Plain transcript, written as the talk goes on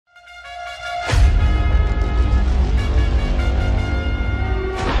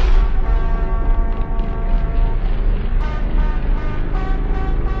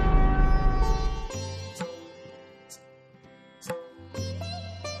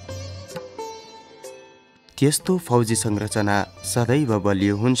त्यस्तो फौजी संरचना सदैव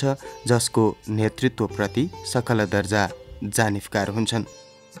बलियो हुन्छ जसको नेतृत्वप्रति सकल दर्जा जानिफकार हुन्छन्।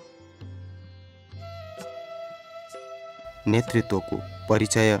 नेतृत्वको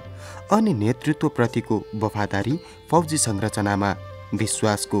परिचय अनि नेतृत्वप्रतिको वफादारी फौजी संरचनामा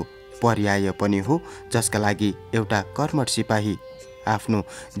विश्वासको पर्याय पनि हो, जसका लागि एउटा कर्मठ सिपाही आफ्नो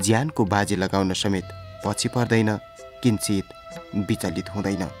ज्यानको बाजी लगाउन समेत पछि पर्दैन, किञ्चित विचलित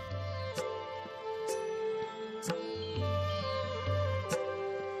हुँदैन।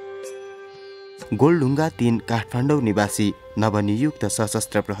 गोलढुङ्गा 3 काठमाडौँ निवासी नवनियुक्त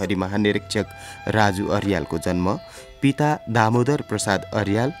सशस्त्र प्रहरी महानिरीक्षक राजु अर्यालको जन्म पिता दामोदर प्रसाद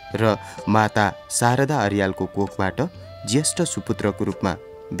अर्याल र माता शारदा अर्यालको कोखबाट ज्येष्ठ सुपुत्रको रूपमा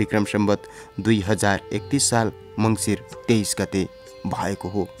विक्रम सम्वत 2031 साल मङ्सिर 23 गते भएको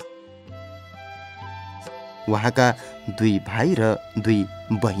हो। उहाँका 2 भाइ र 2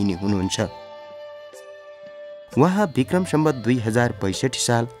 बहिनी हुनुहुन्छ। उहाँ विक्रम सम्वत 2062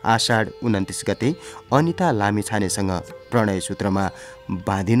 साल आषाढ 29 गते अनिता लामिछानेसँग प्रणय सूत्रमा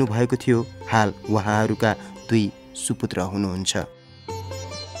बाँधिनु भएको थियो। हाल उहाँहरूका 2 सुपुत्र हुनुहुन्छ।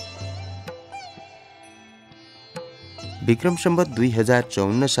 विक्रम सम्वत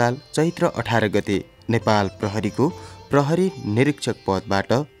 2054 साल चैत्र 18 गते नेपाल प्रहरीको प्रहरी निरीक्षक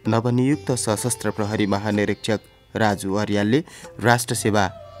पदबाट नवनियुक्त सशस्त्र प्रहरी महानिरीक्षक राजु अर्यालले राष्ट्र सेवा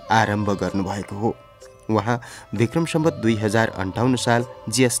आरम्भ गर्नुभएको हो। उहाँ विक्रम सम्वत 2058 साल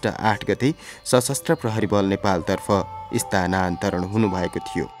ज्येष्ठ 8 गते सशस्त्र प्रहरी बल नेपालतर्फ स्थानान्तरण हुनुभएको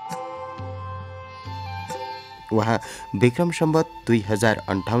थियो। उहाँ विक्रम सम्वत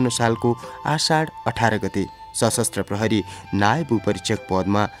 2058 सालको आषाढ 18 गते सशस्त्र प्रहरी नायब उपरीक्षक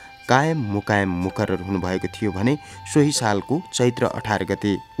पदमा कायम मुकायम मुकर्रर हुनुभएको थियो भने सोही सालको चैत्र 18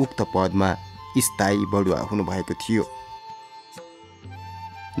 गते उक्त पदमा स्थायी बढुवा हुनुभएको थियो।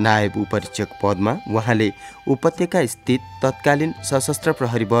 नायब उपरीक्षक पदमा उहाँले उपत्यका स्थित तत्कालीन सशस्त्र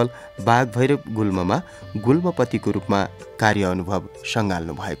प्रहरी बल बागभैरव गुल्ममा गुल्मपतिको रूपमा कार्य अनुभव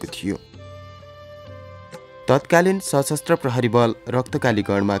सँगाल्नु भएको थियो। तत्कालीन सशस्त्र प्रहरी बल रक्तकाली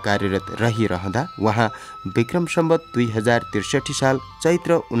गणमा कार्यरत रहिरहँदा उहाँ विक्रम सम्वत 2063 साल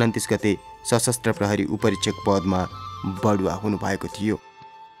चैत्र 29 गते सशस्त्र प्रहरी उपरीक्षक पदमा बढुवा हुनुभएको थियो।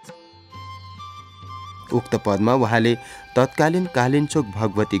 उक्त पदमा उहाँले तत्कालीन कालिन्चोक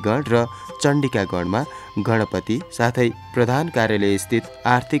भगवती गण र चण्डिका गणमा गणपति साथै प्रधान कार्यालय स्थित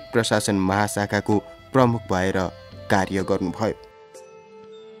आर्थिक प्रशासन महाशाखाको प्रमुख भएर कार्य गर्नुभयो।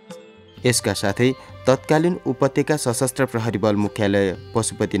 यसका साथै तत्कालीन उपत्यका सशस्त्र प्रहरी बल मुख्यालय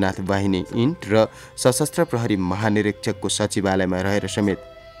पशुपतिनाथ वाहिनी इन्ट र सशस्त्र प्रहरी महानिरीक्षकको सचिवालयमा रहेर समेत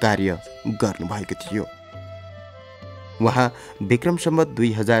कार्य गर्नुभएको थियो। उहाँ विक्रम सम्वत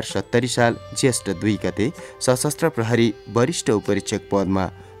 2070 साल ज्येष्ठ 2 गते सशस्त्र प्रहरी वरिष्ठ उपरीक्षक पदमा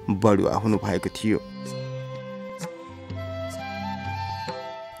बढुवा हुनुभएको थियो।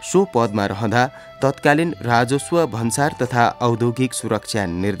 सो पदमा रहँदा तत्कालीन राजस्व भन्सार तथा औद्योगिक सुरक्षा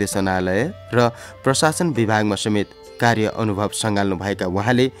निर्देशनालय र प्रशासन विभागमा समेत कार्य अनुभव सँगाल्नुभएका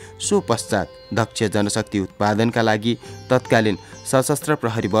उहाँले सो पश्चात दक्ष जनशक्ति उत्पादनका लागि तत्कालीन सशस्त्र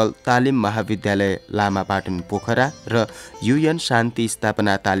प्रहरी बल तालिम महाविद्यालय लामापाटन पोखरा र युएन शान्ति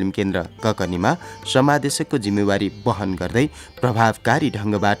स्थापना तालिम केन्द्र ककनीमा समादेशकको जिम्मेवारी वहन गर्दै प्रभावकारी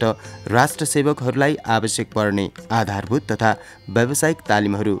ढङ्गबाट राष्ट्र सेवकहरूलाई आवश्यक पर्ने आधारभूत तथा व्यावसायिक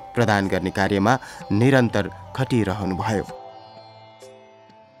तालिमहरू प्रदान गर्ने कार्यमा निरन्तर खटिरहनुभयो।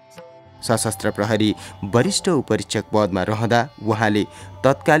 सशस्त्र प्रहरी वरिष्ठ उपरीक्षक पदमा रहँदा उहाँले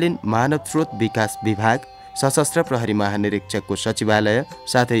तत्कालीन मानव स्रोत विकास विभाग, सशस्त्र प्रहरी महानिरीक्षकको सचिवालय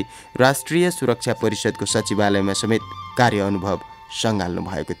साथै राष्ट्रिय सुरक्षा परिषदको सचिवालयमा समेत कार्य अनुभव सँगाल्नु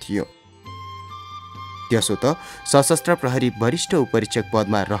भएको थियो। त्यसो त सशस्त्र प्रहरी वरिष्ठ उपरीक्षक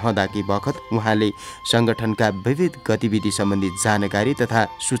पदमा रहँदाकै बखत उहाँले सङ्गठनका विविध गतिविधि सम्बन्धी जानकारी तथा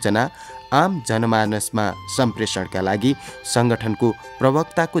सूचना आम जनमानसमा सम्प्रेषणका लागि सङ्गठनको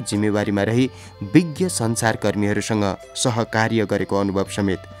प्रवक्ताको जिम्मेवारीमा रही विज्ञ सञ्चारकर्मीहरूसँग सहकार्य गरेको अनुभव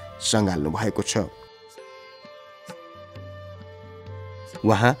समेत सँगाल्नु भएको छ।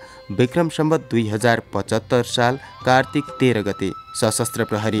 उहाँ विक्रम सम्वत 2075 साल कार्तिक 13 गते सशस्त्र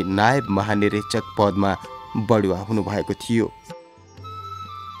प्रहरी नायब महानिरीक्षक पदमा बढुवा हुनुभएको थियो।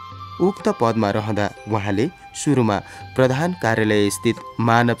 उक्त पदमा रहँदा उहाँले सुरुमा प्रधान कार्यालय स्थित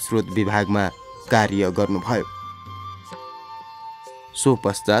मानव स्रोत विभागमा कार्य गर्नुभयो। सो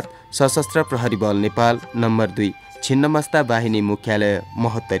पश्चात सशस्त्र प्रहरी बल नेपाल नम्बर 2 छिन्नमस्ता बाहिनी मुख्यालय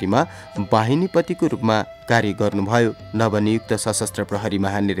महोत्तरीमा वाहिनीपतिको रूपमा कार्य गर्नुभयो नवनियुक्त सशस्त्र प्रहरी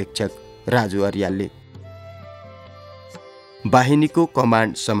महानिरीक्षक राजु अर्यालले। वाहिनीको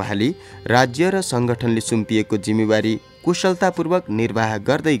कमान्ड सम्हाली राज्य र सङ्गठनले सुम्पिएको जिम्मेवारी कुशलतापूर्वक निर्वाह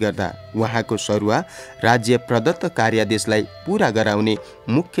गर्दै गर्दा उहाँको सरुवा राज्य प्रदत्त कार्यादेशलाई पूरा गराउने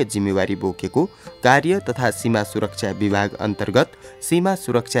मुख्य जिम्मेवारी बोकेको कार्य तथा सीमा सुरक्षा विभाग अन्तर्गत सीमा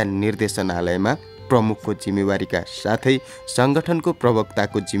सुरक्षा निर्देशनालयमा प्रमुखको जिम्मेवारीका साथै सङ्गठनको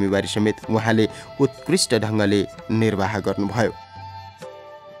प्रवक्ताको जिम्मेवारी समेत उहाँले उत्कृष्ट ढङ्गले निर्वाह गर्नुभयो।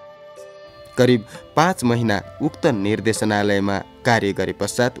 करिब 5 महिना उक्त निर्देशनालयमा कार्य गरे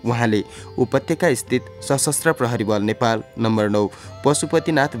पश्चात उहाँले उपत्यका स्थित सशस्त्र प्रहरी बल नेपाल नम्बर 9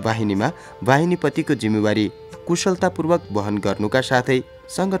 पशुपतिनाथ वाहिनीमा वाहिनीपतिको जिम्मेवारी कुशलतापूर्वक वहन गर्नुका साथै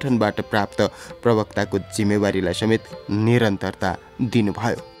सङ्गठनबाट प्राप्त प्रवक्ताको जिम्मेवारीलाई समेत निरन्तरता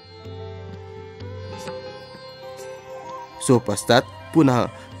दिनुभयो। सो पश्चात पुनः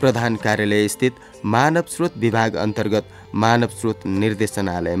प्रधान कार्यालय स्थित मानव स्रोत विभाग अन्तर्गत मानव स्रोत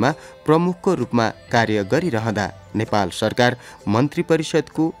निर्देशनालयमा प्रमुखको रूपमा कार्य गरिरहँदा नेपाल सरकार मन्त्री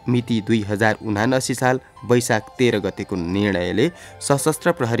परिषदको मिति 2079 साल वैशाख 13 गतेको निर्णयले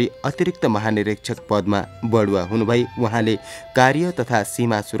सशस्त्र प्रहरी अतिरिक्त महानिरीक्षक पदमा बढुवा हुनुभई उहाँले कार्य तथा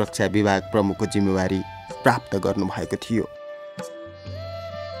सीमा सुरक्षा विभाग प्रमुखको जिम्मेवारी प्राप्त गर्नुभएको थियो।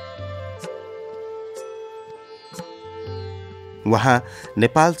 उहाँ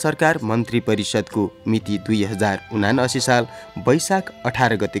नेपाल सरकार मन्त्री परिषदको मिति 2079 साल वैशाख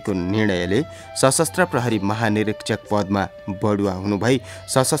 18 गतेको निर्णयले सशस्त्र प्रहरी महानिरीक्षक पदमा बढुवा हुनुभई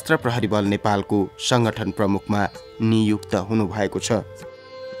सशस्त्र प्रहरी बल नेपालको सङ्गठन प्रमुखमा नियुक्त हुनुभएको छ।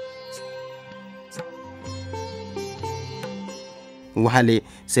 उहाँले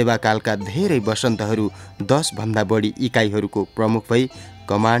सेवाकालका धेरै वसन्तहरू 10 भन्दा बढी इकाइहरूको प्रमुख भई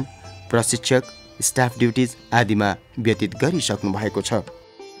कमान्ड, प्रशिक्षक, स्टाफ ड्युटिज आदिमा व्यतीत गरिसक्नु भएको छ।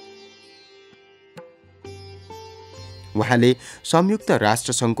 उहाँले संयुक्त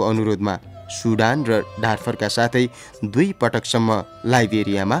राष्ट्रसङ्घको अनुरोधमा सुडान र डार्फरका साथै 2 पटकसम्म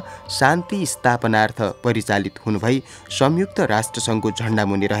लाइबेरियामा शान्ति स्थापनार्थ परिचालित हुनुभई संयुक्त राष्ट्रसङ्घको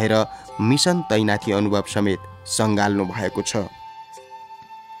झण्डामुनि रहेर मिसन तैनाथी अनुभव समेत सङ्घाल्नु भएको छ।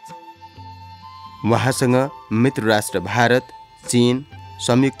 उहाँसँग मित्र राष्ट्र भारत, चीन,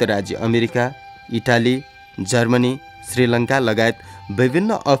 संयुक्त राज्य अमेरिका, इटाली, जर्मनी, श्रीलङ्का लगायत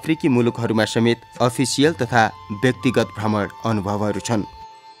विभिन्न अफ्रिकी मुलुकहरूमा समेत अफिसियल तथा व्यक्तिगत भ्रमण अनुभवहरू छन्।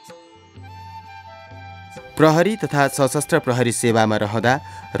 प्रहरी तथा सशस्त्र प्रहरी सेवामा रहँदा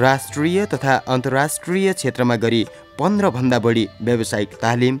राष्ट्रिय तथा अन्तर्राष्ट्रिय क्षेत्रमा गरी 15 भन्दा बढी व्यावसायिक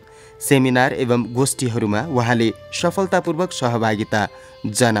तालिम, सेमिनार एवं गोष्ठीहरूमा उहाँले सफलतापूर्वक सहभागिता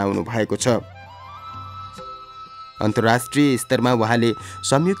जनाउनु भएको छ। अन्तर्राष्ट्रिय स्तरमा उहाँले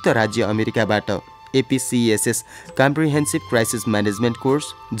संयुक्त राज्य अमेरिकाबाट APCSS comprehensive crisis management course,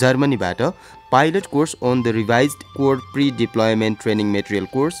 जर्मनीबाट pilot course on the रिभाइज्ड core pre deployment training material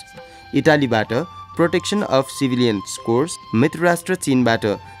course, इटालीबाट protection of civilians course, मित्र राष्ट्र चीनबाट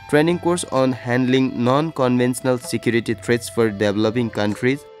training course on handling non conventional security threats for developing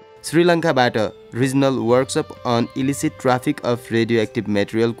countries, श्रीलङ्काबाट regional workshop on illicit traffic of radio active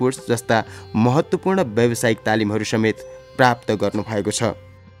material course जस्ता महत्त्वपूर्ण व्यावसायिक तालिमहरू समेत प्राप्त गर्नुभएको छ।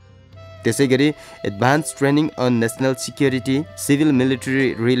 त्यसै गरी advance training on national security, civil military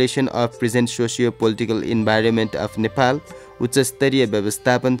relation of present socio political environment of Nepal, उच्च स्तरीय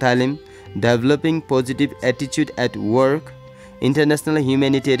व्यवस्थापन तालिम, developing positive एटिच्युड at work, international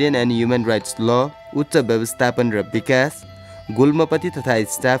humanitarian and human rights ल, उच्च व्यवस्थापन र विकास, गुल्मपति तथा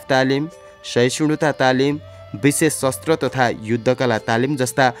स्टाफ तालिम, सहिष्णुता तालिम, विशेष शस्त्र तथा युद्धकला तालिम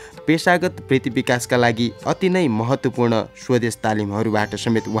जस्ता पेशागत वृत्ति विकासका लागि अति नै महत्त्वपूर्ण स्वदेश तालिमहरूबाट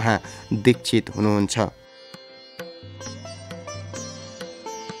समेत उहाँ दीक्षित हुनुहुन्छ।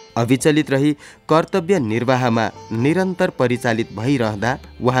 अविचलित रही कर्तव्य निर्वाहमा निरन्तर परिचालित भइरहँदा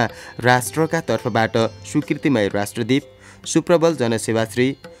उहाँ राष्ट्रका तर्फबाट स्वीकृतिमय राष्ट्रदीप, सुप्रबल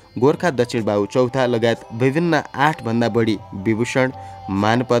जनसेवाश्री, गोर्खा दक्षिण बाहु चौथा लगायत विभिन्न 8 भन्दा बढी विभूषण,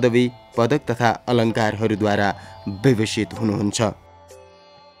 मान पदवी, पदक तथा अलङ्कारहरूद्वारा विभूषित हुनुहुन्छ।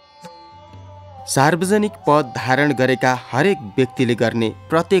 सार्वजनिक पद धारण गरेका हरेक व्यक्तिले गर्ने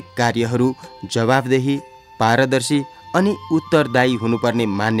प्रत्येक कार्यहरू जवाफदेही, पारदर्शी अनि उत्तरदायी हुनुपर्ने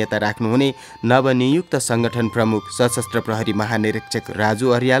मान्यता राख्नुहुने नवनियुक्त सङ्गठन प्रमुख सशस्त्र प्रहरी महानिरीक्षक राजु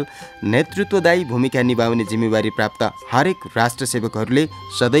अर्याल नेतृत्वदायी भूमिका निभाउने जिम्मेवारी प्राप्त हरेक राष्ट्रसेवकहरूले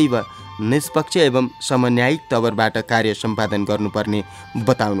सदैव निष्पक्ष एवं समन्यायिक तवरबाट कार्य सम्पादन गर्नुपर्ने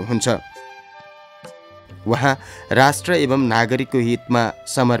बताउनुहुन्छ। उहाँ राष्ट्र एवं नागरिकको हितमा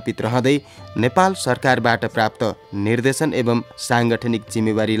समर्पित रहँदै नेपाल सरकारबाट प्राप्त निर्देशन एवं साङ्गठनिक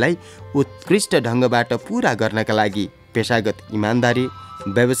जिम्मेवारीलाई उत्कृष्ट ढङ्गबाट पूरा गर्नका लागि पेशागत इमान्दारी,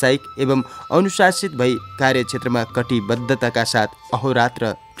 व्यावसायिक एवं अनुशासित भई कार्यक्षेत्रमा कटिबद्धताका साथ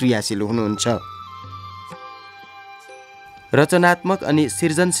अहोरात्र क्रियाशील हुनुहुन्छ। रचनात्मक अनि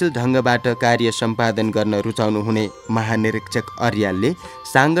सृजनशील ढङ्गबाट कार्य सम्पादन गर्न रुचाउनुहुने महानिरीक्षक अर्यालले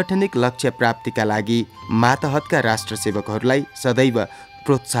साङ्गठनिक लक्ष्य प्राप्तिका लागि मातहतका राष्ट्रसेवकहरूलाई सदैव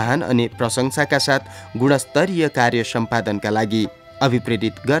प्रोत्साहन अनि प्रशंसाका साथ गुणस्तरीय कार्य सम्पादनका लागि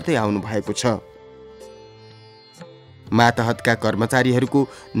अभिप्रेरित गर्दै आउनुभएको छ। मातहतका कर्मचारीहरूको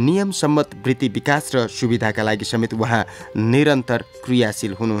नियमसम्मत वृत्ति विकास र सुविधाका लागि समेत उहाँ निरन्तर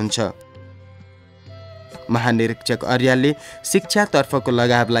क्रियाशील हुनुहुन्छ। महानिरीक्षक अर्यालले शिक्षातर्फको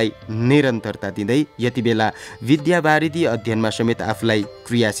लगावलाई निरन्तरता दिँदै यति बेला विद्यावारिधि अध्ययनमा समेत आफूलाई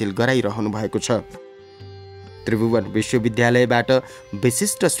क्रियाशील गराइरहनु भएको छ। त्रिभुवन विश्वविद्यालयबाट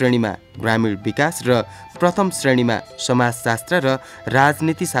विशिष्ट श्रेणीमा ग्रामीण विकास र प्रथम श्रेणीमा समाजशास्त्र र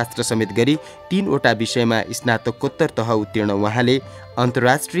राजनीतिशास्त्र समेत गरी 3वटा विषयमा स्नातकोत्तर तह उत्तीर्ण उहाँले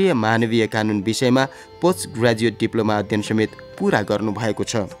अन्तर्राष्ट्रिय मानवीय कानुन विषयमा पोस्ट ग्रेजुएट डिप्लोमा अध्ययन समेत पूरा गर्नुभएको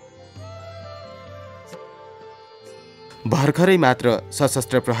छ। भर्खरै मात्र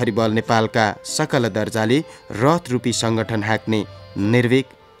सशस्त्र प्रहरी बल नेपालका सकल दर्जाले रथ रूपी सङ्गठन हाँक्ने निर्भीक,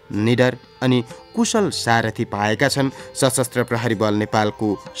 निडर अनि कुशल सारथी पाएका छन् सशस्त्र प्रहरी बल नेपालको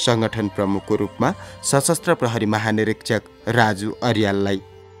सङ्गठन प्रमुखको रूपमा सशस्त्र प्रहरी महानिरीक्षक राजु अर्याललाई।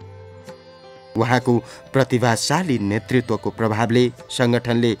 उहाँको प्रतिभाशाली नेतृत्वको प्रभावले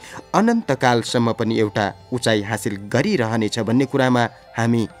सङ्गठनले अनन्तकालसम्म पनि एउटा उचाइ हासिल गरिरहनेछ भन्ने कुरामा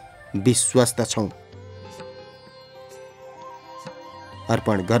हामी विश्वस्त छौँ।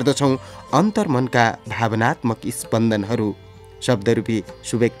 अर्पण गर्दछौँ अन्तर्मनका भावनात्मक स्पन्दनहरू, शब्दरूपी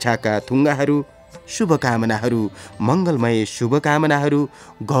शुभेच्छाका थुङ्गाहरू, शुभकामनाहरू, मङ्गलमय शुभकामनाहरू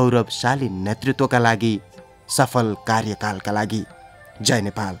गौरवशाली नेतृत्वका लागि, सफल कार्यकालका लागि। जय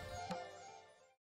नेपाल।